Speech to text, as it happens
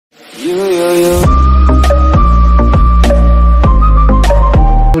If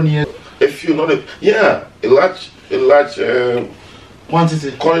you know it, yeah, a large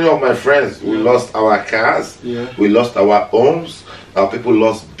quantity. Quantity of my friends. We lost our cars. Yeah. We lost our homes. Our people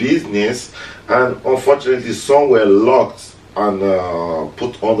lost business, and unfortunately, some were locked and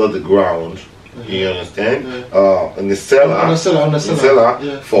put under the ground. You understand? In the cellar. On the cellar.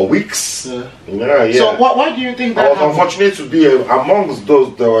 Yeah. For weeks. Yeah. So why do you think that? I was unfortunate to be amongst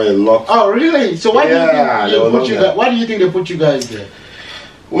those that were locked. Oh, really? So why do you think they put you guys? Why do you think they put you guys there?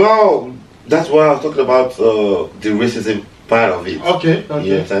 Well, that's why I was talking about the racism part of it. Okay.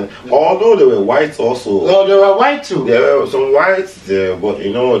 You understand? Although they were whites also. Oh, they were white too. There were some whites there, but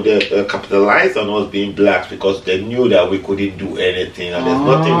you know they capitalized on us being blacks because they knew that we couldn't do anything and there's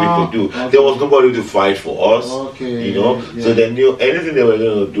nothing we could do. Okay. There was nobody to fight for us. Okay. You know, so they knew anything they were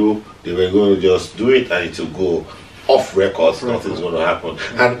going to do, they were going to just do it and it will go off records. Nothing's going to happen.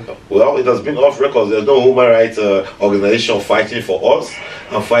 And well, it has been off records. There's no human rights organization fighting for us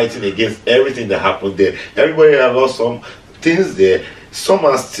and fighting against everything that happened there. Everybody has lost some things there. Some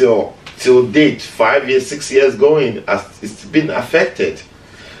are still till date 5 years 6 years going as it's been affected.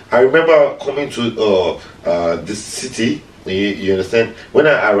 I remember coming to this city, you understand, when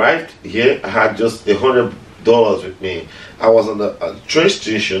I arrived here I had just $100 with me. I was on a train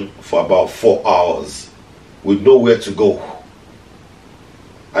station for about 4 hours with nowhere to go.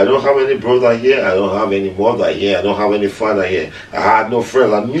 I don't have any brother here, I don't have any mother here, I don't have any father here. I had no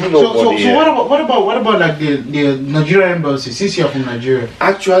friends, I knew nobody here. So what about like the Nigerian embassy, since you're from Nigeria?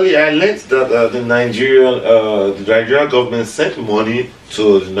 Actually, I learned that the Nigerian government sent money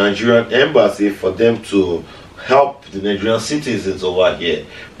to the Nigerian embassy for them to help the Nigerian citizens over here.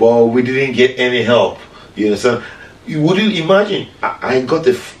 But we didn't get any help. You understand? You wouldn't imagine. I got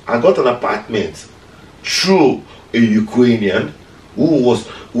an apartment through a Ukrainian who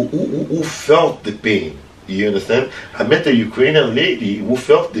felt the pain. You understand? I met a Ukrainian lady who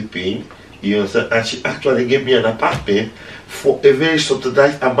felt the pain. You understand? And she actually gave me an apartment for a very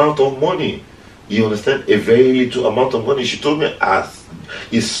subsidized amount of money. You understand? A very little amount of money. She told me her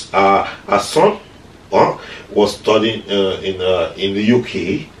son was studying in the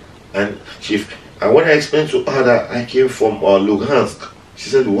UK, and when I explained to her that I came from Luhansk, she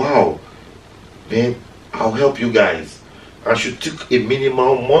said, "Wow, man, I'll help you guys." And she took a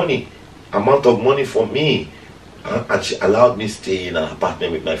minimal amount of money from me, and she allowed me stay in an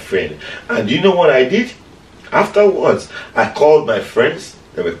apartment with my friend. And do you know what I did? Afterwards, I called my friends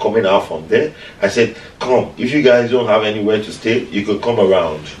that were coming out from there. I said, "Come, if you guys don't have anywhere to stay, you could come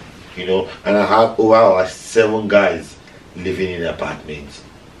around." You know, and I had over 7 guys living in the apartment.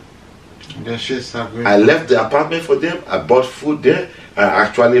 I left the apartment for them. I bought food there. I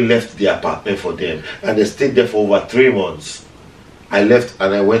actually left the apartment for them, and they stayed there for over 3 months. I left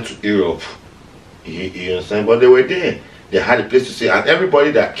and I went to Europe. You understand? But they were there. They had a place to stay, and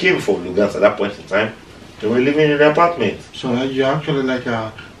everybody that came from Lugansk at that point in time, they were living in the apartment. So you actually like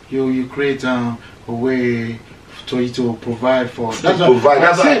you create a way to provide for.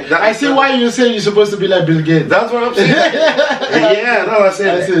 I see why you say you're supposed to be like Bill Gates. That's what I'm saying. Yeah, no, I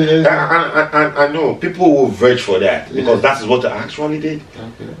said. I know people will verge for that because that is what I actually did.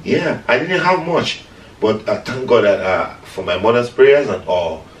 Okay. Yeah, I didn't have much, but I thank God that for my mother's prayers and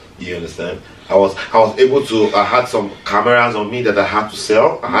all. You understand? I was able to. I had some cameras on me that I had to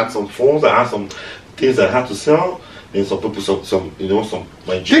sell. I had some phones. I had some things that I had to sell. Then some people, some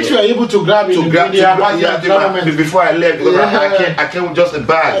things you were able to grab before I left because I came with just a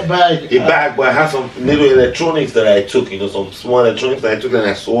bag, but I had some little electronics that I took, some small electronics that I took and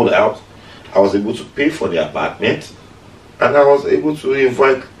I sold out. I was able to pay for the apartment, and I was able to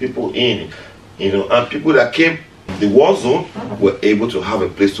invite people in, and people that came the war zone were able to have a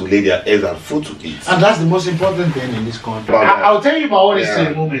place to lay their heads and food to eat. And that's the most important thing in this country. I'll tell you about what it's in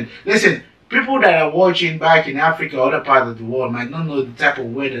a moment. Listen. People that are watching back in Africa or other parts of the world might not know the type of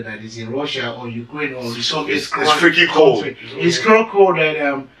weather that is in Russia or Ukraine or the Soviet country. It's freaking cold. It's so cold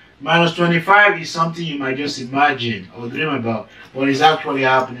that minus 25 is something you might just imagine or dream about, but it's actually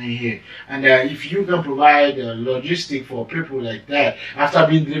happening here. And if you can provide logistic for people like that after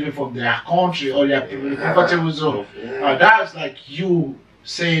being driven from their country or their comfortable zone, that's like you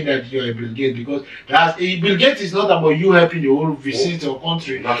saying that you're a Bill Gates, because Bill Gates is not about you helping the whole vicinity or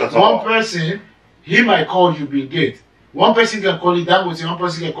country. One person, he might call you Bill Gates. One person can call you Dangote, one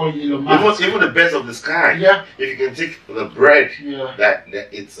person can call you Elon Musk. Even the best of the sky. Yeah. If you can take the bread that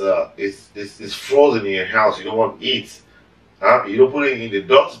it's frozen in your house, you don't want to eat. You don't put it in the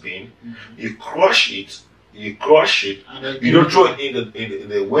dustbin. You crush it you crush it, you don't throw it in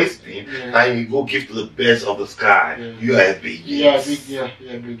the waste bin, yeah. and you go give to the birds of the sky. Yeah. You are Bill Gates.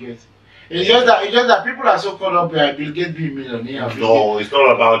 Bill Gates. It's just that people are so caught up with Bill Gates being millionaire. No, it's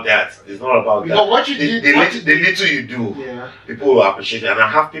not about that. It's not about because that. What you did, the little you do, yeah. people will appreciate it, and I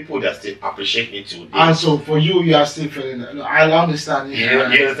have people that still appreciate me too. And so for you are still feeling that. No, I understand. You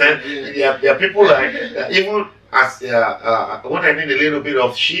understand? Yeah. There are people like even as when I need a little bit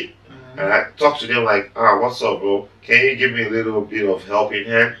of shit, and I talk to them like, what's up, bro? Can you give me a little bit of helping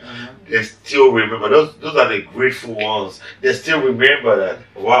hand? They still remember. Those are the grateful ones. They still remember that,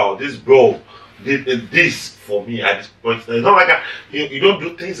 wow, this bro did this for me at this point. It's not like you don't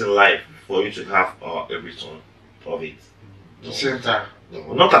do things in life for you to have a return of it. At the same time.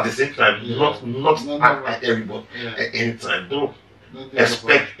 No, not at the same time. Yeah. Not at everybody. Yeah. At any time. Don't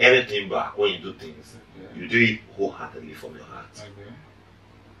expect anything back when you do things. Yeah. You do it wholeheartedly from your heart. Okay.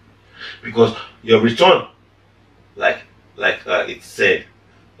 Because your return, like it said,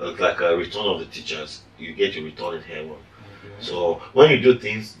 like a return of the teachers, you get your return in heaven. Okay. So when you do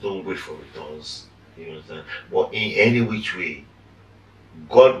things, don't wait for returns. You understand? But in any which way,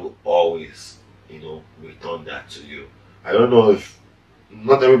 God will always, return that to you. I don't know if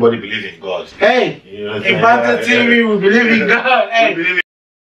not everybody believes in God. Hey, in Panter TV, we believe in God. Hey. We believe in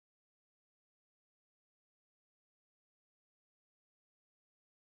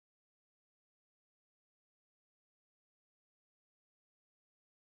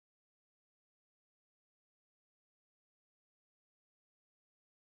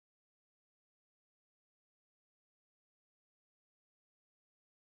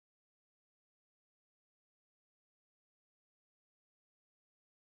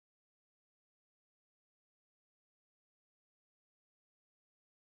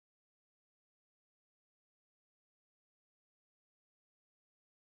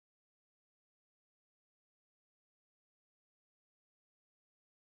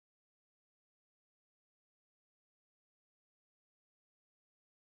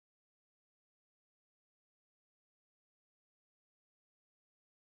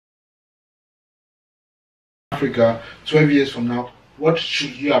Africa 12 years from now, what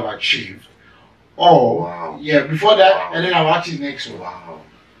should you have achieved? Oh, wow. Yeah, before that, wow. And then I'll ask you next one.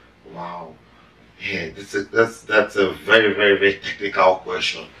 Wow. Yeah, that's a very, very, very technical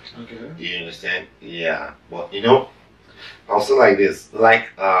question. Okay. You understand? Yeah. But also like this, from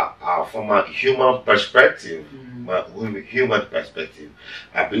a human perspective,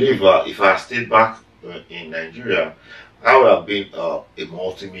 I believe if I stayed back in Nigeria, I would have been a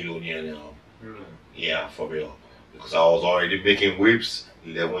multi-millionaire now. Really? Yeah, for real. Because I was already making whips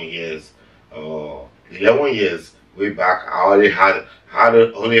 11 years. 11 years way back, I already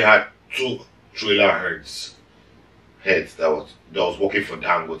only had 2 trailer heads that was working for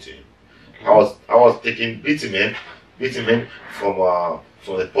Dangote. Okay. I was taking bitumen from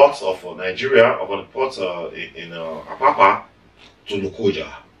the ports of Nigeria, or from the ports in Apapa to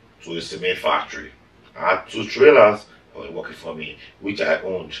Lokoja, to the cement factory. I had 2 trailers working for me, which I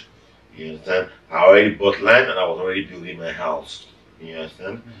owned. You understand? I already bought land and I was already building my house. You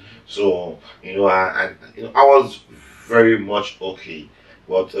understand? Mm-hmm. So I was very much okay,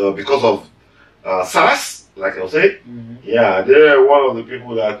 but because of SARS, like I was saying, yeah, they're one of the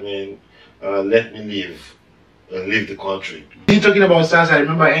people that let me leave the country. You're talking about SARS. I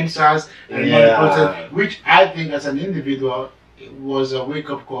remember NSARS. I remember the protest, which I think as an individual was a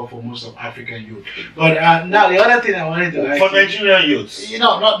wake-up call for most of African youth. But now the other thing I wanted to ask for Nigerian youths,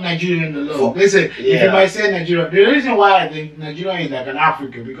 not Nigerian alone. Listen, if you might say Nigeria, the reason why I think Nigeria is like an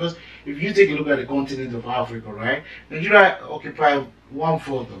Africa, because if you take a look at the continent of Africa, right, Nigeria occupies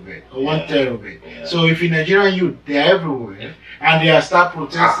 1/4 of it or 1/3 of it. Yeah. So if you're Nigerian youth, they're everywhere, and they are start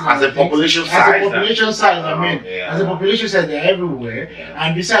protesting as a population size. As a population size, they're everywhere. Yeah.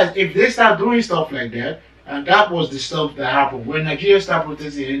 And besides, if they start doing stuff like that. And that was the stuff that happened when Nigeria started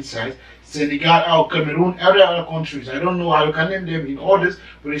protesting inside, Senegal, Cameroon, other countries. I don't know how you can name them in orders,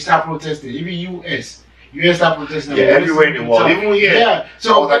 but they start protesting. Even US start protesting. Yeah, everywhere in the world, even here. Yeah,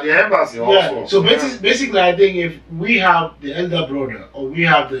 so at the embassy also. So basically, I think if we have the elder brother or we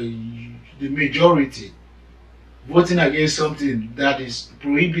have the majority voting against something that is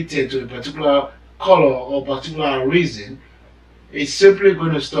prohibited to a particular color or particular reason, it's simply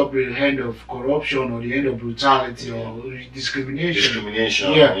going to stop the end of corruption or the end of brutality or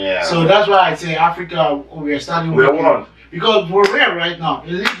discrimination. Yeah. So that's why I say Africa, we are starting with one. Because we're rare right now.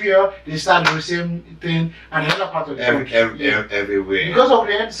 In Libya, they start the same thing, and the other part of the country. Everywhere. Because of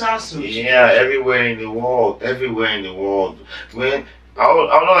the NSAS. Yeah, everywhere in the world. When I would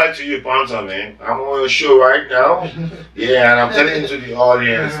not like to you, Panter, man. I'm on your show right now. Yeah, and I'm telling to the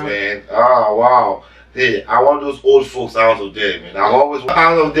audience, man. Oh, wow. Hey, I want those old folks out of there, man. I always want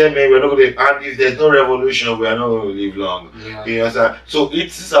out of there, man. We're not going to, and if there's no revolution, we are not going to live long. Yeah. You understand? So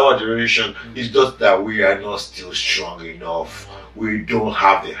it's our generation. It's just that we are not still strong enough. We don't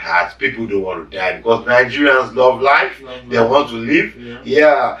have the heart. People don't want to die because Nigerians love life. They want to live.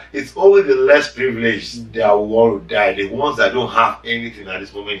 Yeah, it's only the less privileged that want to die. The ones that don't have anything at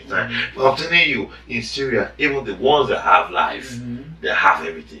this moment in time. But I'm telling you, in Syria, even the ones that have life, they have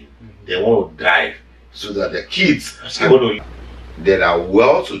everything. They want to die so that the kids that are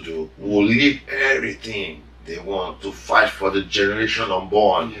well-to-do will leave everything they want to fight for the generation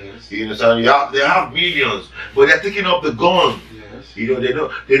unborn. Yes. You understand? They have millions, but they're taking up the gun. Yes. You know,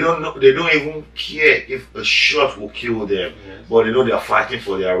 they don't even care if a shot will kill them. Yes. But they know they are fighting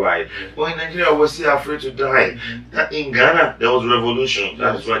for their right. Yes. But in Nigeria, we're still afraid to die. That in Ghana, there was revolution.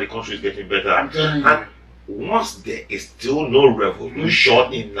 That's why the country is getting better. I'm telling you. And once there is still no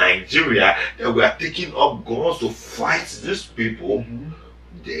revolution in Nigeria, that we are taking up guns to fight these people,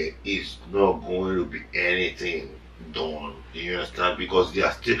 there is not going to be anything done. You understand? Because we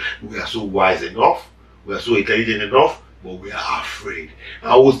are so wise enough, we are so intelligent enough, but we are afraid.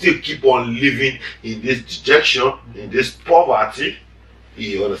 And we'll still keep on living in this dejection, in this poverty.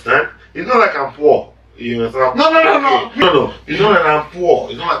 You understand? It's not like I'm poor. You understand? No. It's not that I'm poor.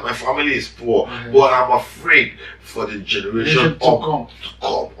 It's not like my family is poor. But I'm afraid for the generation to come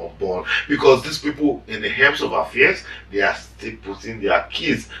unborn. Because these people in the helms of affairs, they are still putting their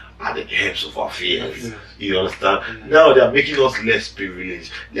kids at the helms of affairs. Yes. You understand? Now they are making us less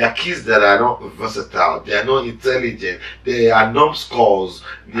privileged. They are kids that are not versatile. They are not intelligent. They are numbskulls.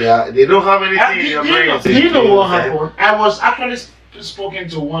 They don't have anything in their brains. Do you know what happened? I was actually spoken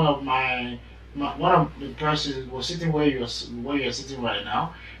to one of the persons was sitting where you're sitting right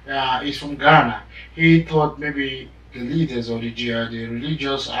now. He's from Ghana. He thought maybe the leaders or the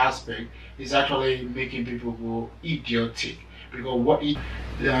religious aspect is actually making people go idiotic, because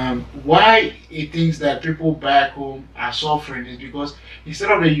why he thinks that people back home are suffering is because instead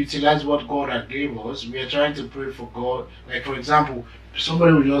of they utilize what God had gave us, we are trying to pray for God. Like for example,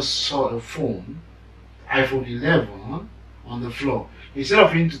 somebody will just saw a phone, iPhone 11 on the floor. Instead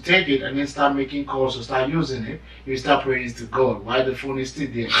of him to take it and then start making calls or start using it, you start praying to God while the phone is still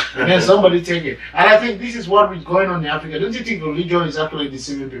there. And then somebody take it. And I think this is what is going on in Africa. Don't you think religion is actually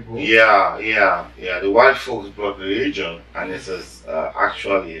deceiving people? Yeah. The white folks brought religion, and it is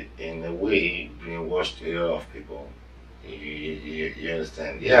actually, in a way, brainwashed a lot of people. You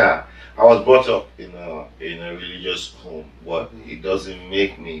understand? Yeah. I was brought up in a religious home, but it doesn't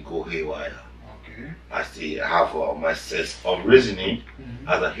make me go haywire. I still have my sense of reasoning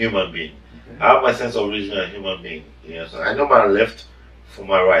as a human being. I have my sense of reasoning as a human being. You know, so I know my left from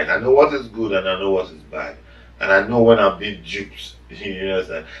my right. I know what is good and I know what is bad. And I know when I'm being duped. You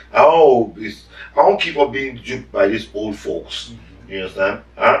understand? I won't keep on being duped by these old folks. You understand?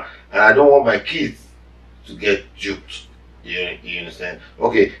 And I don't want my kids to get duped. You understand?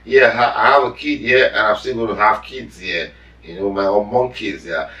 Okay, yeah, I have a kid here and I'm still going to have kids here. You know, my among kids,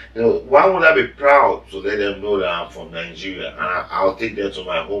 yeah. You know, why would I be proud to let them know that I'm from Nigeria and I'll take them to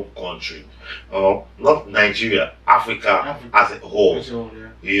my home country? Not Nigeria, Africa as a whole.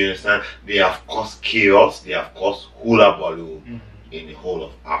 You understand? They have caused chaos, they have caused hula baloo in the whole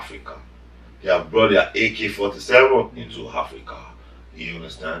of Africa. They have brought their AK-47 into Africa. You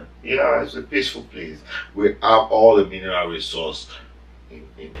understand? Yeah, it's a peaceful place. We have all the mineral resource.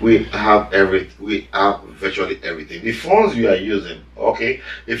 We have virtually everything. The phones you are using, okay,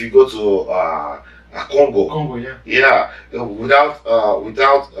 if you go to Congo, without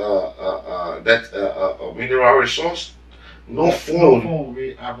that mineral resource, no phone will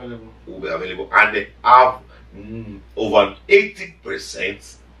be available. And they have over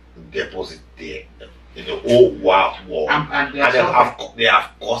 80% deposit there in the whole wide world, and they have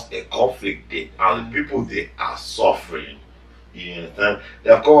caused a conflict there, and the people there are suffering. You understand? They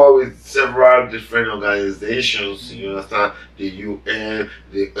have come up with several different organizations. You understand? The UN,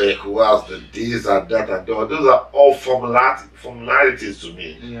 the ECOWAS, the this and that and that. Those are all formalities to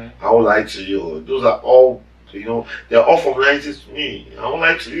me. Yeah. I won't lie to you. Those are all, you know, they're all formalities to me. I won't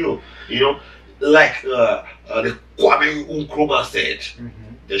lie to you. You know, like the Kwame Nkrumah said,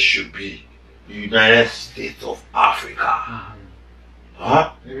 there should be United States of Africa.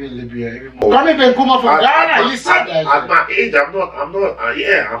 Huh? Even Libya, even more. Kwame Nkrumah from Ghana, he said that. At my age, I'm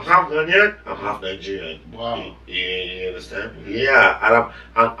half Ghanaian, I'm half Nigerian. Wow. You understand? Yeah, and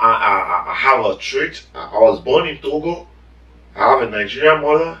I have a trait. I was born in Togo, I have a Nigerian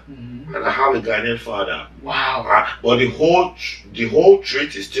mother and I have a Ghanaian father. Wow. But the whole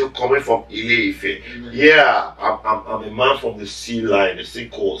trait is still coming from Ile-Ife. Yeah, I'm a man from the sea line, the sea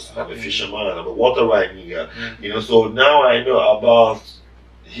coast. I'm a fisherman. I'm a water right nigga. You know, so now I know about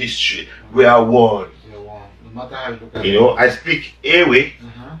history. We are one. No matter how you look at You know, I speak Ewe,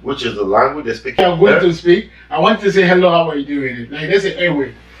 which is the language they speak. I'm going to speak. I want to say hello. How are you doing? Like they say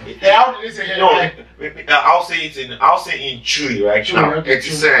Ewe. How do they say hello? No, I'll say in Chui right Chui, now. okay,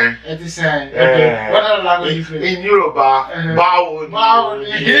 Etisen. Okay. What other language you speak? In Yoruba, Bawo.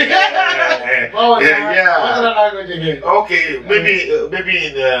 Yeah. What other language again? Okay, maybe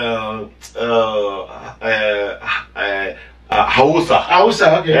in Hausa. Hausa,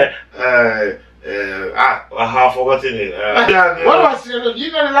 okay. I have forgotten it. What was Sierra? Do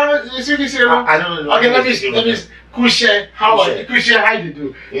you know the language? You speak Sierra? I don't know. Okay, let me. Kushe, how do you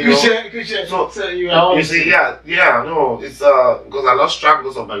do? Kushe. So you see, no, it's because I lost track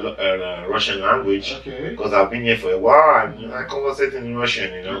because of my Russian language. Okay. Because I've been here for a while and I conversate in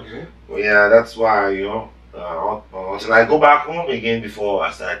Russian, you know. Okay. Well, yeah, that's why, you know, until I go back home again before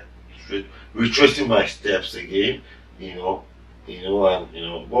I start retracing my steps again, you know,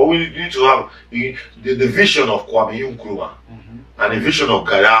 but we need to have the vision of Kwame Nkrumah and the vision of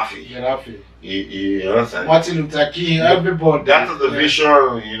Gaddafi. You understand? Martin Luther King, everybody. That is the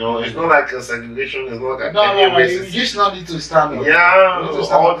vision, you know. It's not like a segregation. It's not like no. You just not need to stand up. Yeah,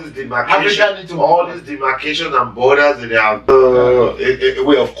 all this demarcation and borders, they have a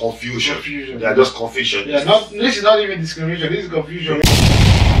way of confusion. They are just confusion. Yeah, this is not even discrimination. This is confusion.